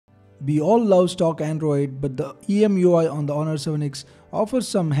We all love stock Android, but the emui on the Honor 7X offers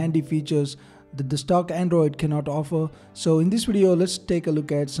some handy features that the stock Android cannot offer. So in this video, let's take a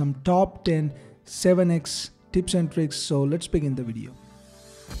look at some top 10 7X tips and tricks. So let's begin the video.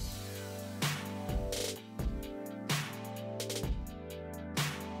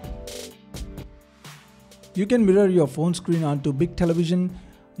 You can mirror your phone screen onto big television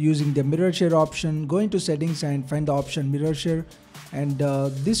using the mirror share option. Go into settings and find the option mirror share, and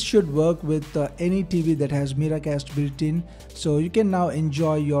this should work with any TV that has Miracast built in. So you can now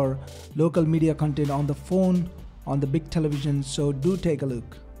enjoy your local media content on the phone on the big television. So do take a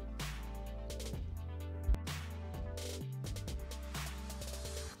look.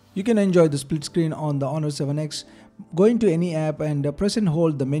 You can enjoy the split screen on the Honor 7X. Go into any app and press and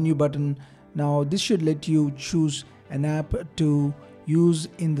hold the menu button. Now this should let you choose an app to use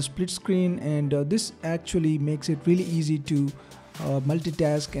in the split screen, and this actually makes it really easy to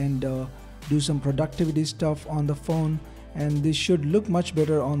multitask and do some productivity stuff on the phone, and this should look much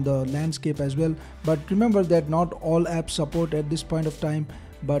better on the landscape as well. But remember that not all apps support at this point of time,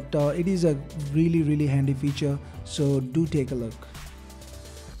 but it is a really handy feature, so do take a look.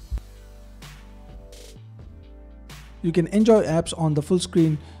 You can enjoy apps on the full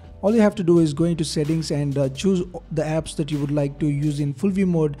screen. All you have to do is go into settings and choose the apps that you would like to use in full view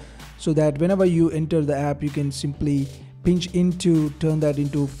mode, so that whenever you enter the app you can simply pinch in to turn that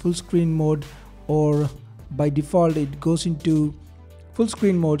into full screen mode, or by default it goes into full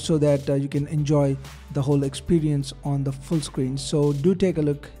screen mode so that you can enjoy the whole experience on the full screen. So do take a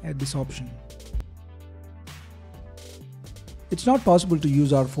look at this option. It's not possible to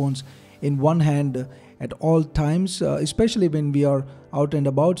use our phones in one hand at all times, especially when we are out and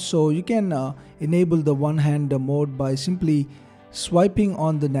about. So you can enable the one hand mode by simply swiping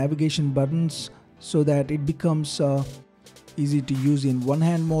on the navigation buttons, so that it becomes easy to use in one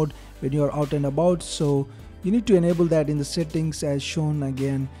hand mode when you are out and about. So you need to enable that in the settings as shown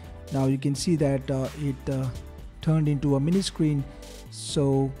again. Now you can see that it turned into a mini screen,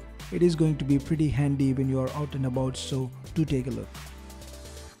 so it is going to be pretty handy when you are out and about. So do take a look.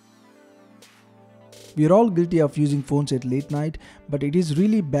 We are all guilty of using phones at late night, but it is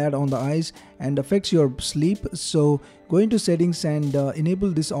really bad on the eyes and affects your sleep. So go into settings and enable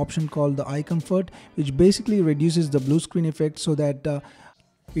this option called the iComfort, which basically reduces the blue screen effect so that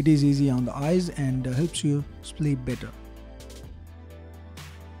it is easy on the eyes and helps you sleep better.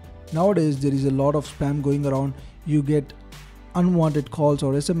 Nowadays there is a lot of spam going around. You get unwanted calls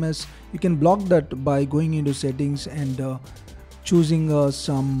or SMS. You can block that by going into settings and choosing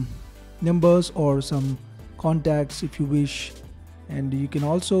some numbers or some contacts if you wish, and you can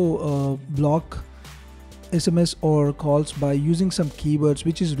also block SMS or calls by using some keywords,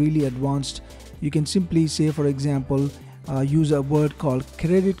 which is really advanced. You can simply say, for example, use a word called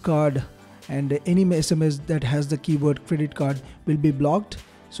credit card, and any SMS that has the keyword credit card will be blocked,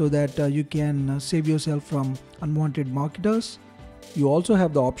 so that you can save yourself from unwanted marketers. You also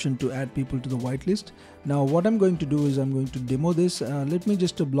have the option to add people to the whitelist. Now what I'm going to do is I'm going to demo this. Let me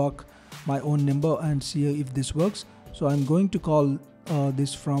just block my own number and see if this works. So I'm going to call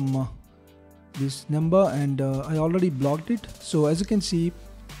this from this number, and I already blocked it. So as you can see,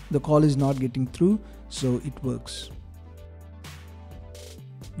 the call is not getting through, so it works.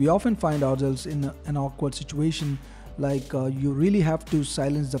 We often find ourselves in an awkward situation, like you really have to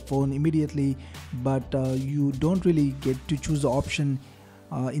silence the phone immediately, but you don't really get to choose the option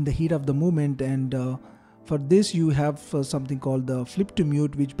in the heat of the moment, and for this you have something called the flip to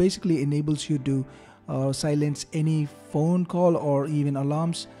mute, which basically enables you to silence any phone call or even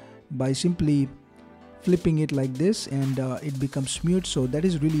alarms by simply flipping it like this, and it becomes mute. So that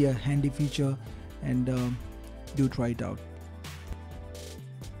is really a handy feature, and do try it out.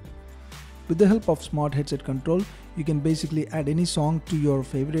 With the help of smart headset control, you can basically add any song to your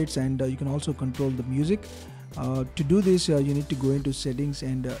favorites, and you can also control the music. To do this, you need to go into settings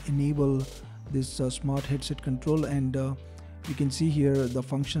and enable this smart headset control, and you can see here the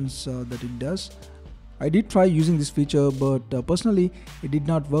functions that it does. I did try using this feature, but personally it did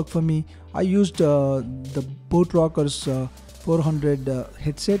not work for me. I used the Boat Rockers 400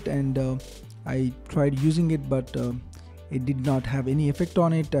 headset, and I tried using it, but it did not have any effect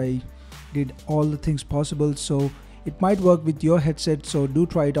on it. I did all the things possible, so it might work with your headset. So do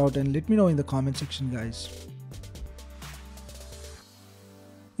try it out and let me know in the comment section, guys.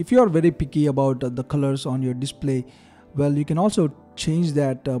 If you are very picky about the colors on your display, well, you can also change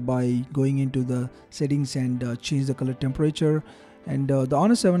that by going into the settings and change the color temperature. And the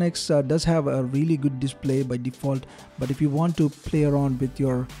Honor 7X does have a really good display by default, but if you want to play around with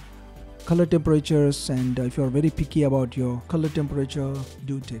your color temperatures, and if you're very picky about your color temperature,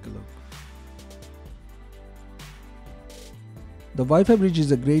 do take a look. The Wi-Fi bridge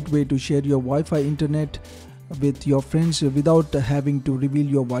is a great way to share your Wi-Fi internet with your friends without having to reveal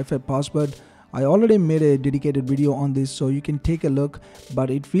your Wi-Fi password. I already made a dedicated video on this, so you can take a look, but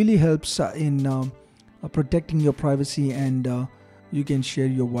it really helps in protecting your privacy, and you can share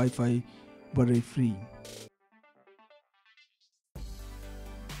your Wi-Fi very free.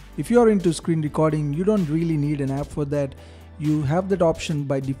 If you are into screen recording, you don't really need an app for that. You have that option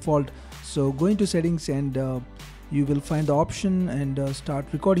by default. So go into settings and you will find the option and start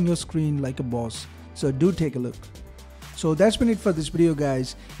recording your screen like a boss. So do take a look. So that's been it for this video,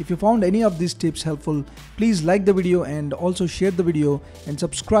 guys. If you found any of these tips helpful, please like the video and also share the video and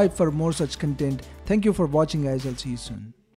subscribe for more such content. Thank you for watching, guys. I'll see you soon.